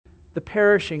the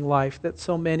perishing life that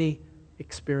so many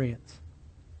experience.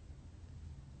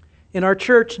 In our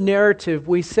church narrative,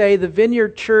 we say the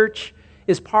Vineyard Church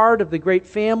is part of the great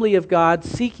family of God,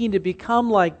 seeking to become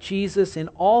like Jesus in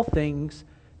all things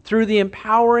through the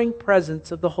empowering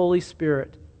presence of the Holy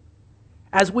Spirit.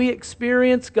 As we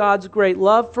experience God's great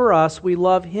love for us, we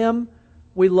love Him,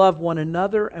 we love one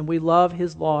another, and we love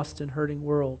His lost and hurting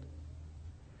world.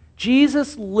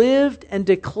 Jesus lived and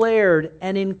declared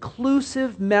an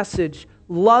inclusive message,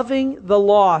 loving the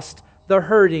lost, the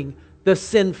hurting, the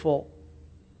sinful.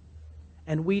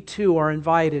 And we too are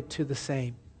invited to the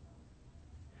same.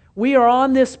 We are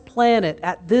on this planet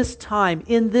at this time,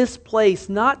 in this place,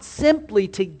 not simply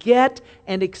to get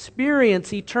and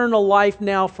experience eternal life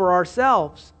now for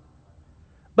ourselves,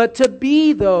 but to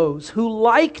be those who,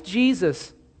 like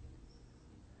Jesus,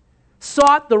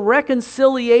 sought the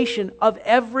reconciliation of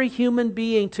every human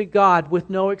being to God with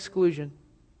no exclusion.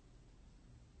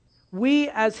 We,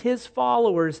 as His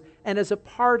followers and as a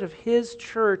part of His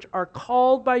church, are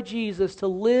called by Jesus to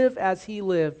live as He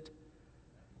lived,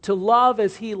 to love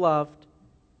as He loved,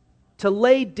 to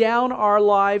lay down our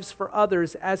lives for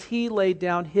others as He laid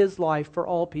down His life for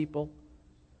all people,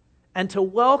 and to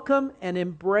welcome and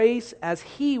embrace as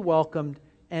He welcomed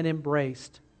and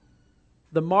embraced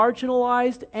the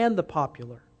marginalized and the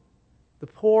popular, the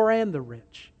poor and the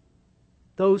rich,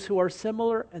 those who are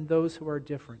similar and those who are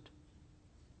different.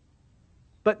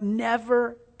 But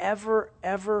never, ever,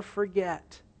 ever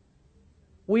forget,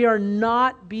 we are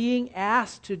not being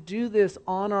asked to do this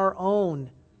on our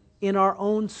own, in our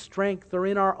own strength or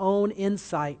in our own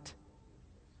insight.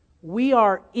 We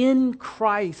are in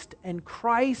Christ, and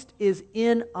Christ is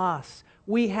in us.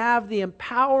 We have the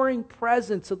empowering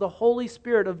presence of the Holy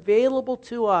Spirit available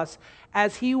to us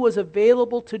as He was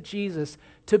available to Jesus,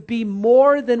 to be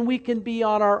more than we can be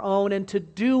on our own and to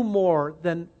do more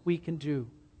than we can do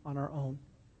on our own.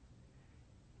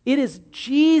 It is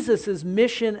Jesus'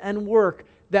 mission and work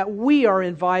that we are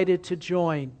invited to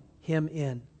join Him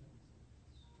in.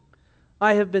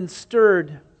 I have been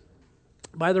stirred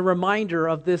by the reminder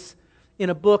of this in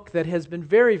a book that has been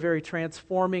very, very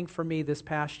transforming for me this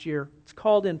past year. It's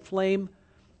called The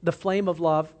Flame of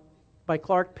Love by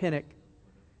Clark Pinnock.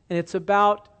 And it's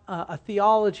about a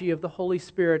theology of the Holy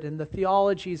Spirit and the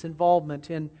theology's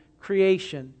involvement in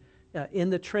creation, in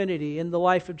the Trinity, in the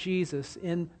life of Jesus,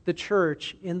 in the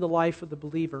church, in the life of the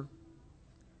believer.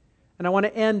 And I want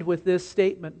to end with this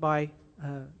statement by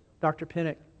Dr.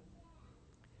 Pinnock.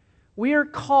 We are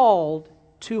called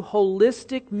to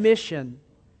holistic mission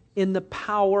in the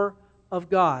power of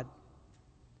God.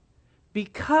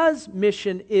 Because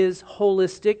mission is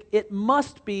holistic, it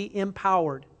must be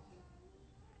empowered.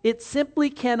 It simply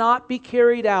cannot be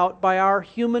carried out by our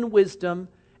human wisdom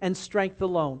and strength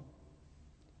alone.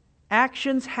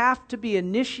 Actions have to be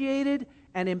initiated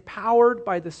and empowered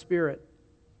by the Spirit.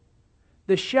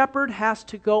 The shepherd has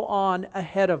to go on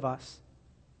ahead of us.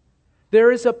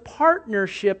 There is a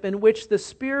partnership in which the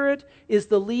Spirit is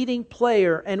the leading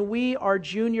player and we are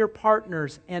junior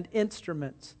partners and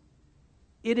instruments.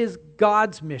 It is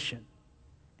God's mission,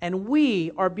 and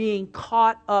we are being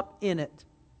caught up in it.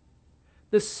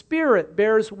 The Spirit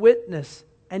bears witness,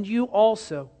 and you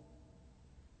also.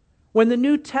 When the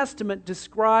New Testament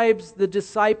describes the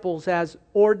disciples as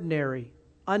ordinary,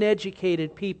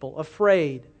 uneducated people,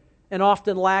 afraid, and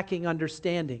often lacking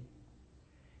understanding,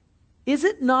 is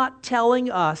it not telling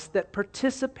us that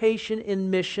participation in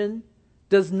mission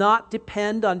does not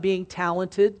depend on being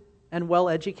talented and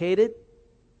well-educated?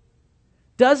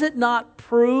 Does it not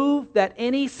prove that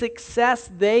any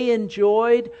success they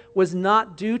enjoyed was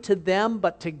not due to them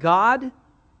but to God?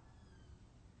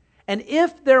 And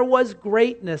if there was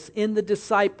greatness in the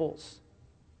disciples,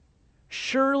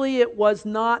 surely it was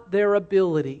not their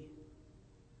ability,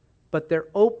 but their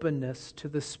openness to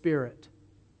the Spirit,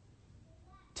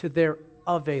 to their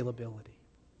availability.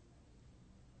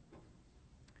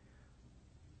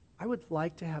 I would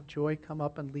like to have Joy come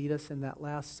up and lead us in that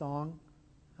last song.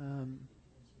 Should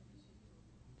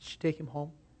she take him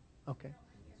home? Okay.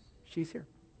 She's here.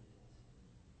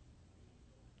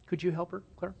 Could you help her,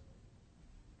 Claire?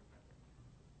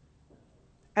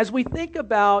 As we think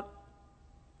about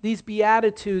these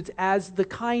Beatitudes as the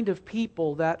kind of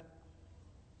people that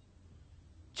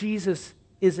Jesus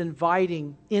is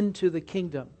inviting into the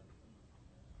kingdom,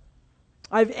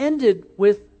 I've ended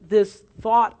with this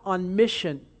thought on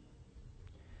mission.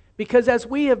 Because as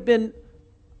we have been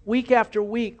week after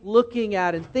week looking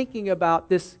at and thinking about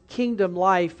this kingdom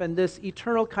life and this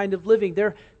eternal kind of living,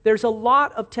 there's a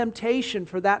lot of temptation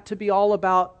for that to be all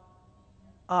about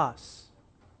us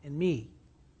and me.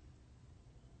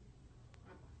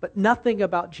 But nothing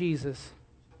about Jesus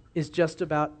is just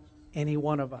about any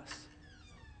one of us.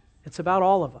 It's about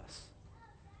all of us.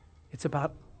 It's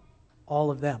about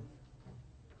all of them.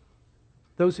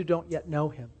 Those who don't yet know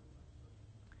Him.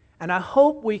 And I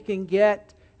hope we can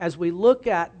get, as we look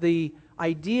at the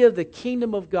idea of the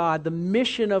kingdom of God, the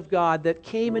mission of God that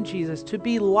came in Jesus, to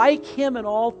be like Him in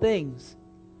all things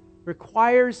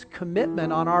requires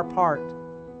commitment on our part.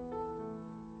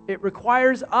 It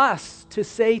requires us to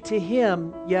say to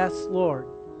Him, yes, Lord.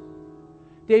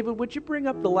 David, would you bring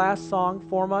up the last song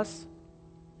for us?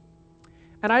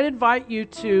 And I'd invite you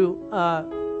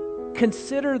to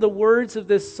consider the words of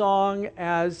this song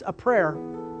as a prayer,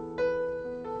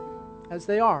 as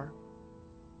they are.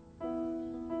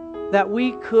 That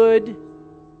we could,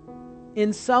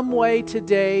 in some way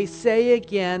today, say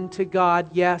again to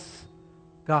God, yes,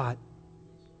 God.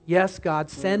 Yes, God,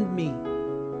 send me.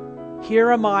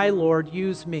 Here am I, Lord,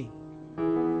 use me.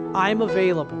 I'm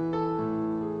available.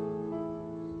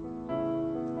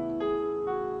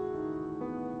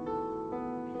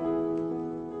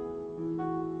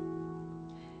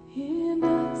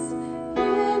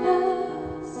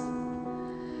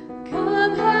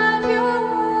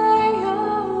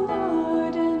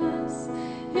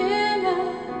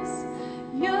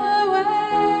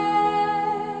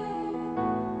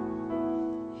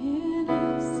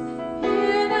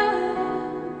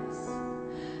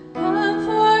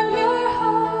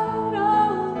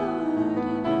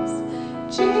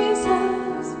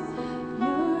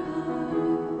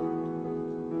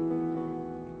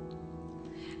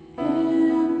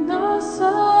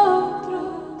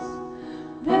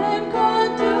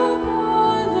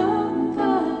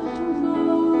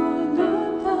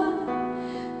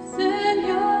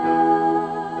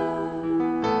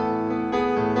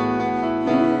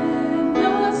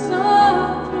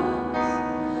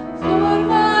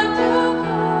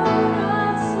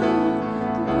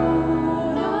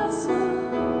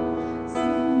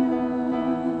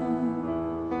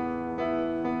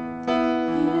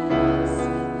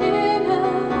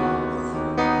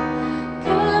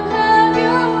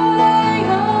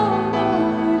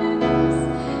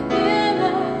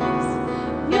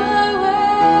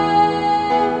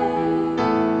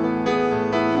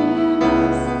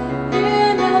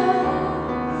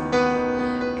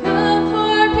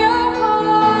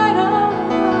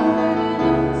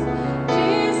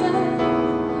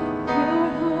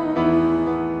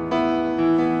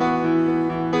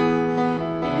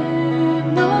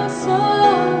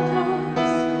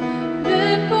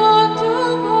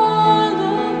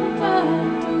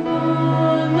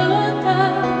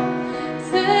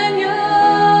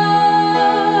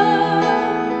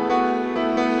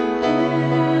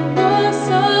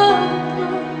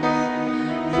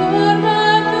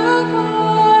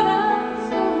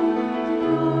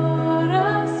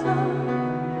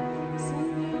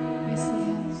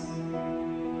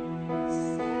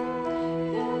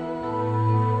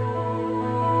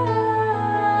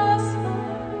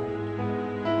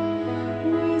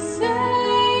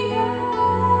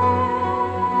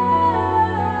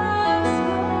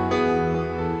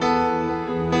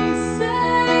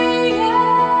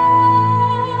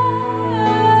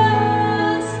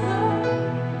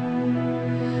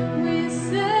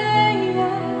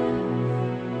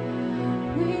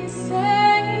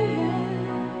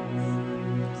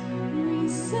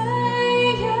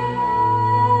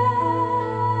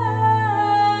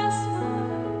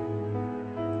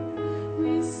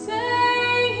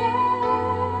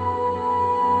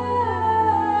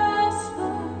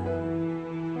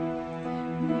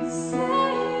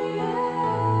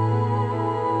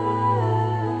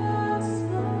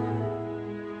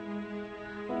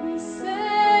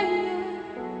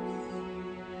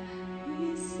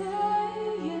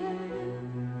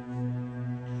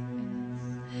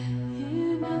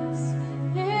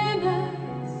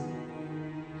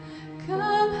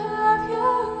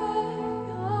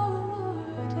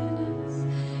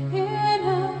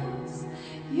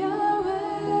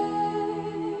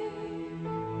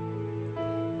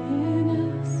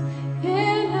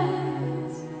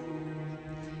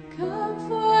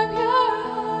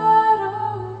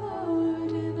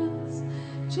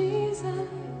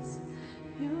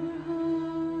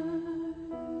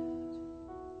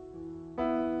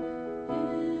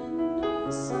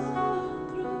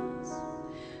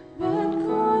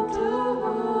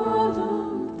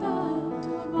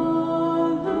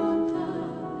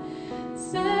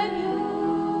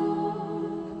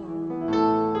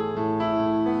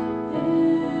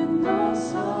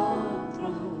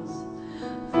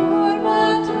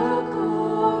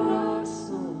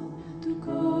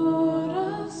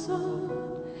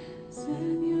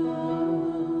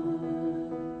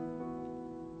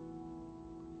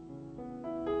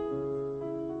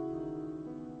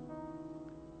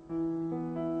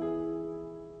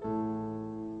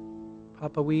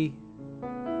 Papa, we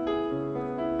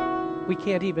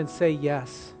can't even say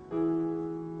yes,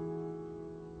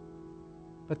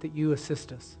 but that you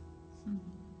assist us.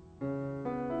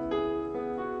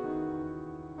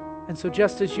 And so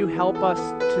just as you help us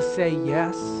to say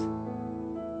yes,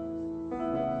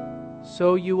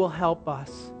 so you will help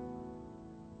us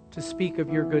to speak of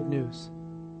your good news.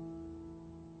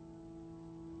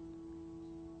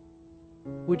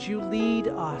 Would you lead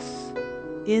us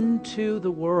into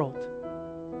the world,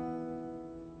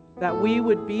 that we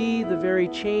would be the very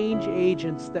change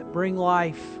agents that bring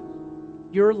life,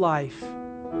 your life,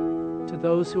 to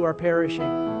those who are perishing.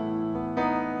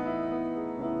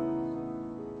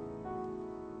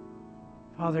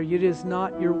 Father, it is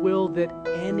not your will that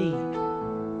any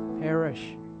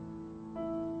perish.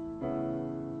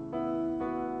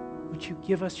 Would you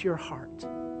give us your heart?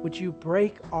 Would you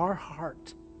break our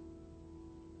heart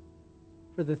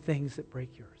for the things that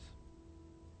break yours?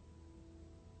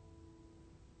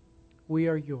 We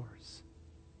are yours.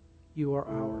 You are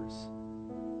ours.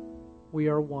 We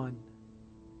are one.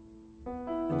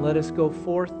 And let us go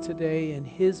forth today in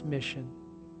His mission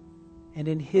and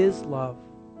in His love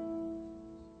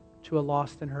to a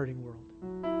lost and hurting world.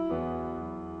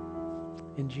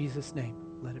 In Jesus' name,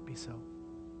 let it be so.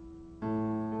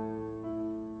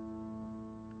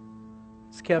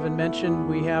 As Kevin mentioned,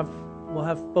 we'll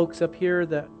have folks up here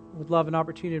that would love an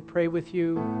opportunity to pray with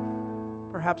you.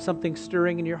 Perhaps something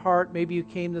stirring in your heart. Maybe you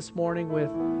came this morning with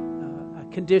a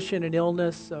condition, an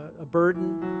illness, a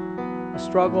burden, a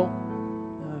struggle.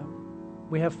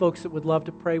 We have folks that would love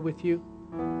to pray with you,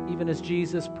 even as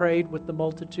Jesus prayed with the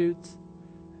multitudes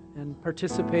and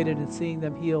participated in seeing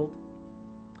them healed.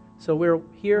 So we're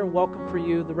here and welcome for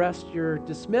you. The rest, you're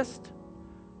dismissed.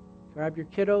 Grab your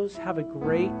kiddos. Have a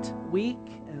great week,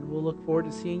 and we'll look forward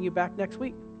to seeing you back next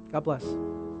week. God bless.